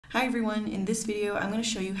Hi everyone, in this video I'm going to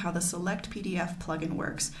show you how the SelectPDF plugin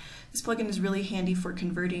works. This plugin is really handy for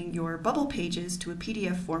converting your bubble pages to a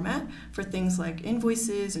PDF format for things like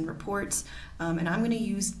invoices and reports, and I'm going to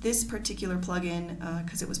use this particular plugin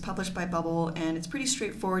because it was published by Bubble and it's pretty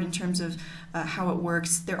straightforward in terms of how it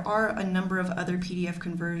works. There are a number of other PDF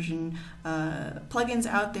conversion plugins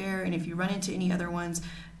out there, and if you run into any other ones,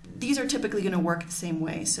 these are typically going to work the same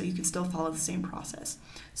way, so you can still follow the same process.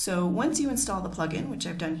 So once you install the plugin, which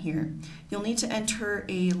I've done here, you'll need to enter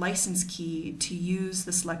a license key to use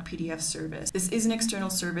the SelectPDF service. This is an external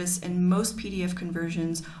service, and most PDF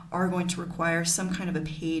conversions are going to require some kind of a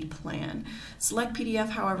paid plan. SelectPDF,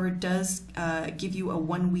 however, does give you a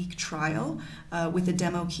 1-week trial with a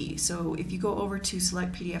demo key. So if you go over to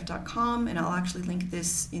selectpdf.com, and I'll actually link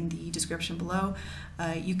this in the description below,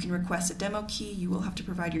 you can request a demo key. You will have to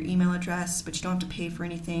provide your email address, but you don't have to pay for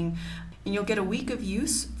anything. And you'll get a week of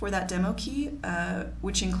use for that demo key,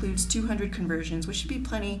 which includes 200 conversions, which should be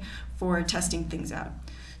plenty for testing things out.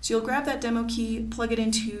 So you'll grab that demo key, plug it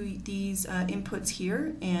into these inputs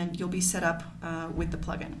here, and you'll be set up with the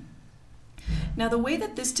plugin. Now the way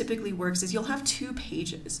that this typically works is you'll have 2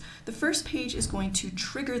 pages. The first page is going to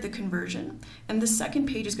trigger the conversion, and the second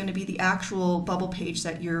page is going to be the actual bubble page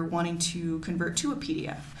that you're wanting to convert to a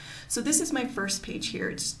PDF. So this is my first page here.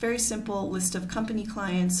 It's a very simple list of company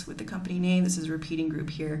clients with the company name. This is a repeating group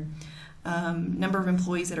here. Number of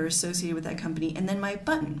employees that are associated with that company, and then my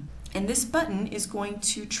button. And this button is going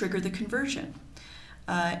to trigger the conversion.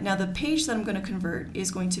 Now the page that I'm going to convert is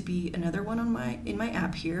going to be another one on in my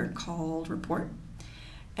app here called Report.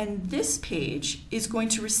 And this page is going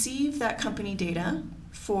to receive that company data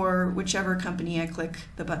for whichever company I click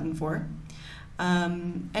the button for.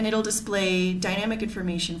 And it'll display dynamic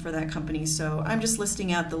information for that company. So I'm just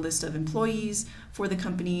listing out the list of employees for the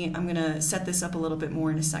company. I'm going to set this up a little bit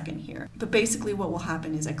more in a second here. But basically what will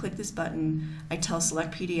happen is I click this button, I tell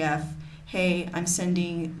SelectPDF, hey, I'm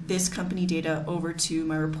sending this company data over to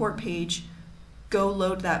my report page, go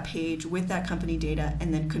load that page with that company data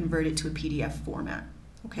and then convert it to a PDF format.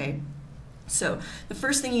 Okay? So the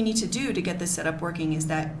first thing you need to do to get this setup working is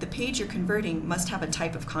that the page you're converting must have a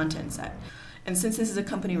type of content set. And since this is a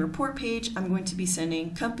company report page, I'm going to be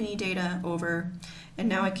sending company data over, and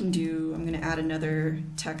now I'm going to add another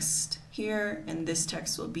text here, and this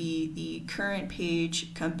text will be the current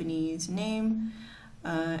page company's name,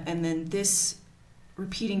 and then this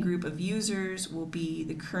repeating group of users will be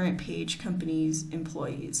the current page company's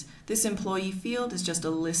employees. This employee field is just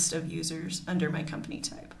a list of users under my company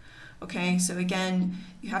type. Okay, so again,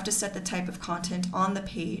 you have to set the type of content on the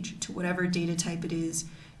page to whatever data type it is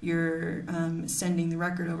you're sending the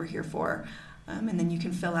record over here for, and then you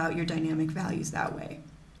can fill out your dynamic values that way.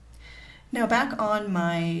 Now back on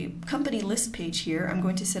my company list page here, I'm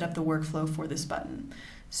going to set up the workflow for this button.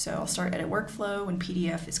 So I'll start edit workflow when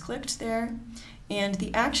PDF is clicked there. And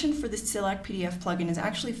the action for the SelectPDF plugin is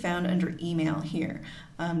actually found under email here.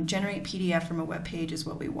 Generate PDF from a web page is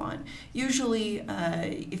what we want. Usually,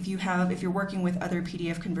 if you're working with other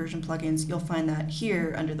PDF conversion plugins, you'll find that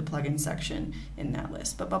here under the plugin section in that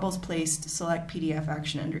list. But Bubble's placed SelectPDF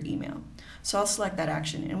action under email. So I'll select that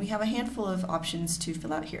action, and we have a handful of options to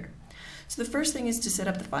fill out here. So the first thing is to set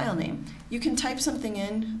up the file name. You can type something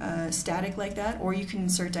in static like that, or you can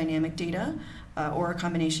insert dynamic data, or a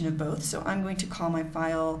combination of both. So I'm going to call my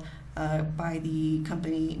file by the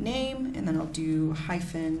company name, and then I'll do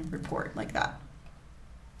 -report like that.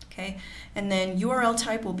 Okay, and then URL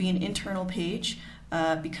type will be an internal page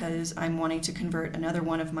because I'm wanting to convert another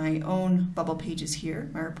one of my own bubble pages here,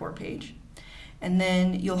 my report page. And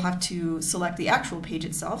then you'll have to select the actual page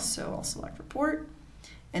itself, so I'll select report.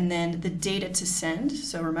 And then the data to send.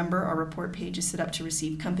 So remember, our report page is set up to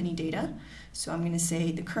receive company data. So I'm going to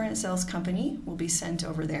say the current sales company will be sent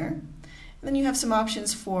over there. And then you have some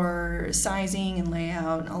options for sizing and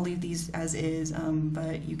layout. I'll leave these as is,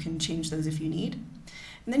 but you can change those if you need.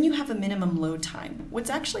 And then you have a minimum load time.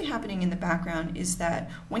 What's actually happening in the background is that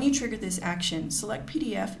when you trigger this action,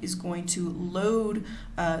 SelectPDF is going to load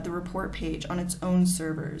the report page on its own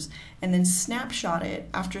servers and then snapshot it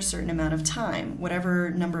after a certain amount of time,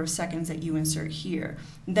 whatever number of seconds that you insert here.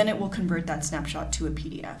 And then it will convert that snapshot to a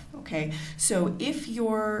PDF. Okay, so if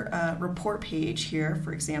your report page here,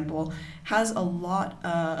 for example, has a lot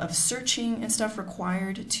of searching and stuff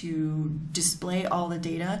required to display all the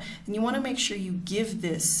data, then you want to make sure you give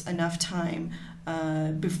this enough time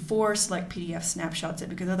before SelectPDF snapshots it,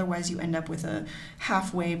 because otherwise you end up with a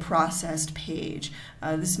halfway processed page.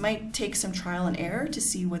 This might take some trial and error to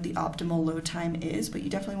see what the optimal load time is, but you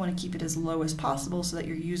definitely want to keep it as low as possible so that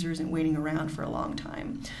your user isn't waiting around for a long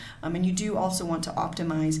time. And you do also want to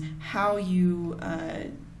optimize how you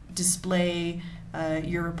display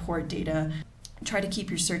your report data. Try to keep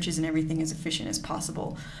your searches and everything as efficient as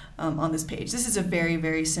possible on this page. This is a very,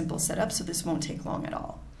 very simple setup, so this won't take long at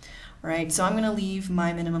all. All right, so I'm going to leave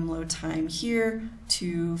my minimum load time here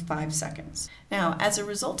to 5 seconds. Now, as a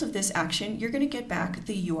result of this action, you're going to get back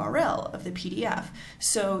the URL of the PDF.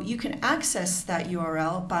 So you can access that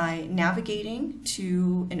URL by navigating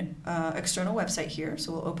to an external website here.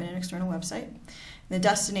 So we'll open an external website. The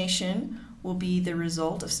destination will be the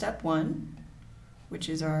result of step 1, which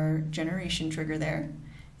is our generation trigger there.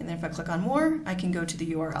 And then if I click on more, I can go to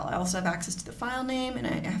the URL. I also have access to the file name, and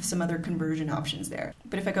I have some other conversion options there.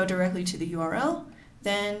 But if I go directly to the URL,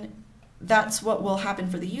 then that's what will happen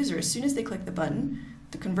for the user. As soon as they click the button,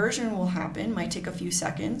 the conversion will happen, might take a few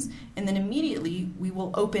seconds, and then immediately we will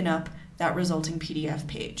open up that resulting PDF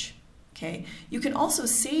page. Okay. You can also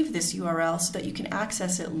save this URL so that you can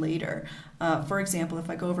access it later. For example, if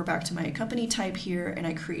I go over back to my company type here and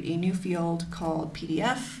I create a new field called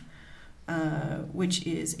PDF, which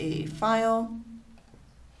is a file,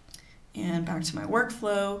 and back to my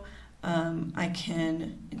workflow, I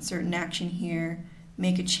can insert an action here,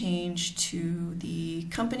 make a change to the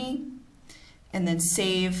company, and then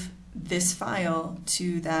save this file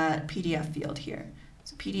to that PDF field here.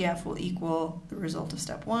 So PDF will equal the result of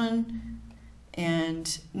step 1,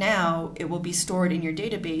 and now it will be stored in your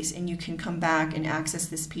database, and you can come back and access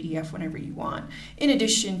this PDF whenever you want, in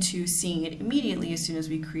addition to seeing it immediately as soon as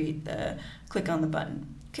we click on the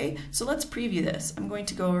button. Okay, so let's preview this. I'm going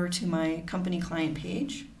to go over to my company client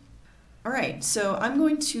page. All right, so I'm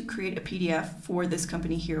going to create a PDF for this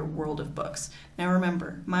company here, World of Books. Now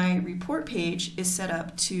remember, my report page is set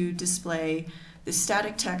up to display the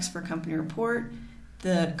static text for company report,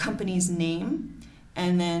 the company's name,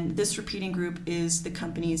 and then this repeating group is the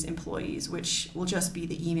company's employees, which will just be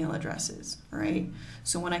the email addresses. All right,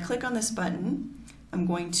 so when I click on this button, I'm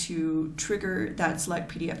going to trigger that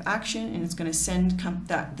SelectPDF action, and it's going to send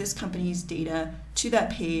this company's data to that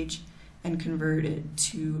page and convert it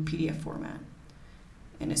to PDF format.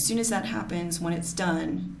 And as soon as that happens, when it's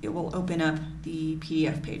done, it will open up the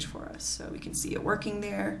PDF page for us. So we can see it working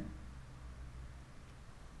there.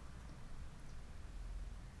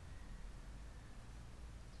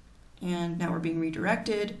 And now we're being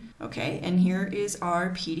redirected. Okay, and here is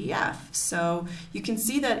our PDF. So you can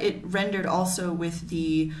see that it rendered also with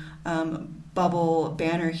the bubble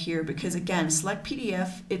banner here, because again,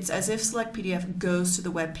 SelectPDF, it's as if SelectPDF goes to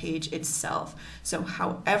the web page itself. So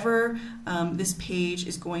however this page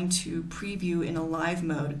is going to preview in a live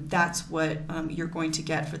mode, that's what you're going to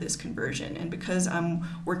get for this conversion. And because I'm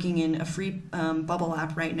working in a free bubble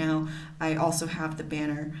app right now, I also have the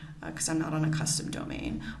banner because I'm not on a custom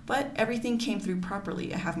domain. But everything came through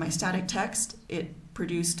properly. I have my static text. It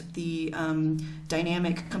produced the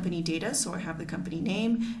dynamic company data, so I have the company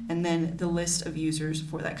name and then the list of users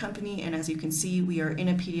for that company, and as you can see, we are in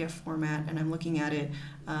a PDF format, and I'm looking at it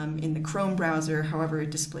in the Chrome browser, however it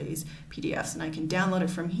displays PDFs, and I can download it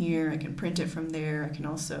from here, I can print it from there, I can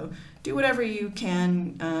also do whatever you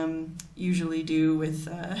can usually do with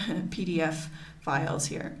PDF files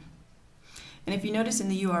here. And if you notice in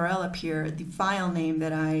the URL up here, the file name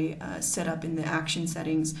that I set up in the action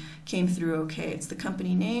settings came through okay. It's the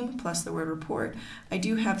company name plus the word report. I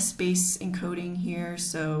do have space encoding here,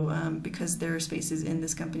 so because there are spaces in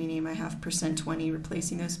this company name, I have %20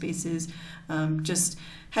 replacing those spaces. Just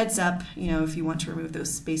heads up, if you want to remove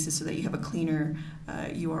those spaces so that you have a cleaner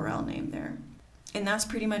URL name there. And that's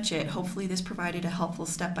pretty much it. Hopefully this provided a helpful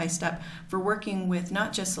step-by-step for working with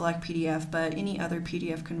not just SelectPDF, but any other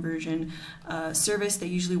PDF conversion service. They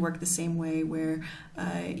usually work the same way, where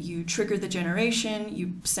you trigger the generation,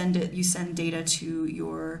 you send data to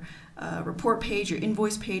your report page, your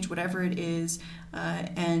invoice page, whatever it is,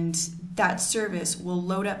 and that service will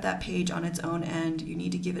load up that page on its own end. You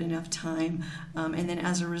need to give it enough time, and then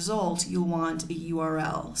as a result, you'll want a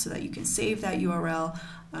URL so that you can save that URL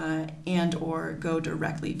and or go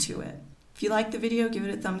directly to it. If you liked the video, give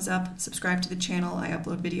it a thumbs up, subscribe to the channel. I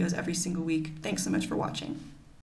upload videos every single week. Thanks so much for watching.